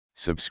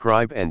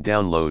Subscribe and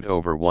download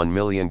over 1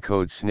 million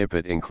code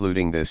snippet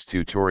including this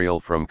tutorial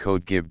from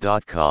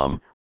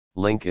codegive.com,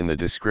 link in the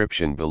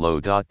description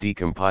below.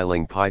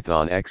 Decompiling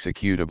Python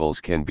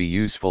executables can be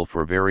useful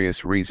for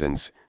various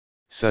reasons,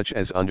 such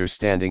as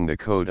understanding the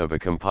code of a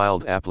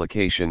compiled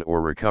application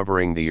or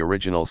recovering the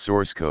original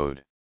source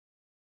code.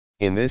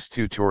 In this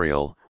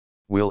tutorial,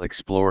 we'll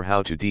explore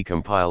how to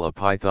decompile a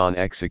Python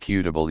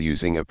executable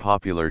using a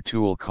popular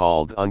tool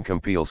called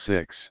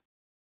uncompile6.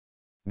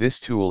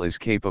 This tool is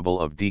capable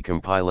of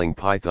decompiling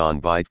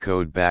Python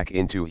bytecode back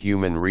into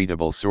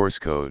human-readable source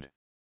code.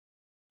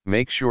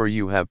 Make sure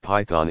you have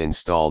Python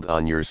installed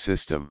on your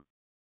system.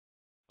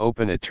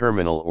 Open a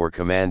terminal or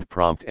command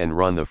prompt and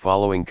run the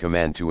following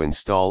command to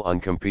install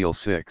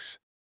uncompile6.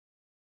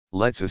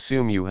 Let's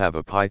assume you have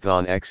a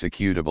Python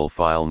executable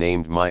file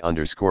named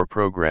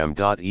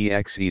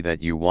my_program.exe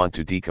that you want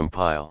to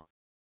decompile.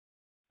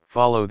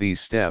 Follow these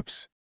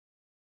steps.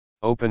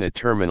 Open a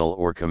terminal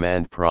or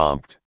command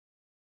prompt.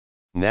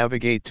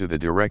 Navigate to the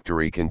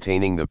directory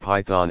containing the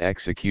Python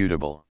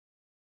executable.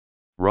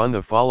 Run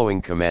the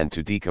following command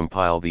to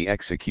decompile the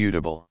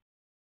executable.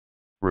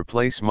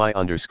 Replace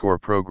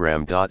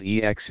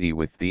my_program.exe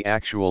with the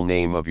actual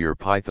name of your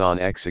Python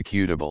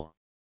executable.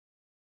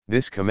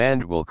 This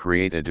command will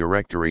create a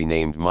directory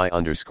named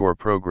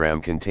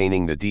my_program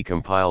containing the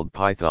decompiled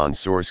Python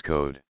source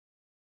code.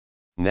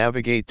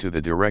 Navigate to the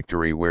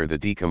directory where the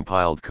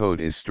decompiled code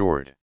is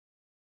stored.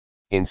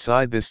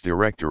 Inside this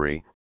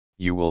directory,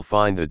 you will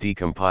find the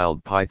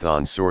decompiled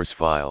Python source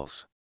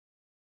files.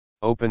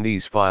 Open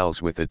these files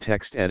with a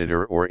text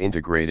editor or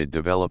integrated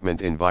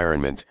development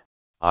environment,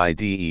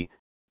 IDE,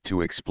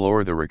 to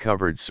explore the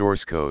recovered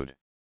source code.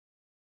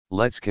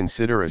 Let's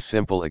consider a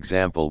simple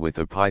example with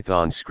a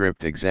Python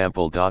script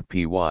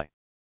example.py.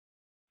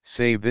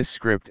 Save this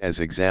script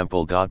as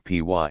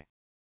example.py.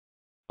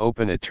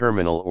 Open a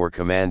terminal or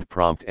command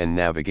prompt and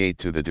navigate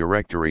to the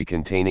directory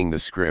containing the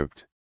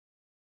script.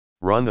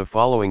 Run the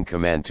following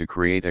command to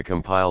create a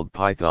compiled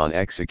Python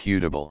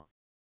executable.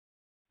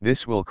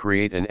 This will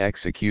create an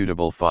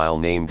executable file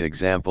named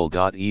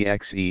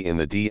example.exe in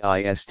the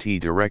dist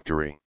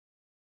directory.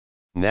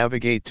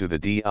 Navigate to the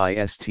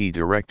dist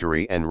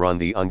directory and run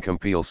the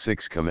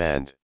uncompile6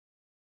 command.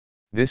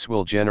 This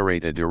will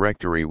generate a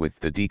directory with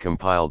the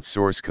decompiled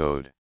source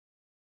code.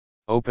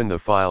 Open the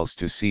files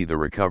to see the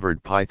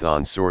recovered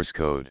Python source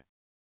code.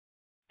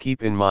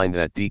 Keep in mind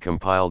that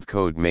decompiled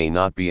code may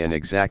not be an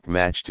exact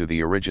match to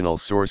the original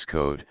source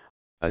code,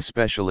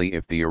 especially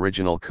if the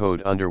original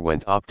code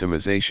underwent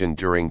optimization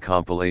during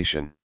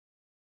compilation.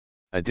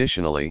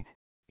 Additionally,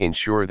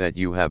 ensure that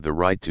you have the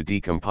right to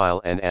decompile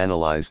and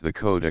analyze the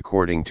code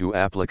according to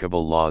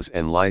applicable laws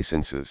and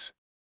licenses.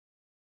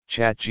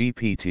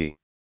 ChatGPT.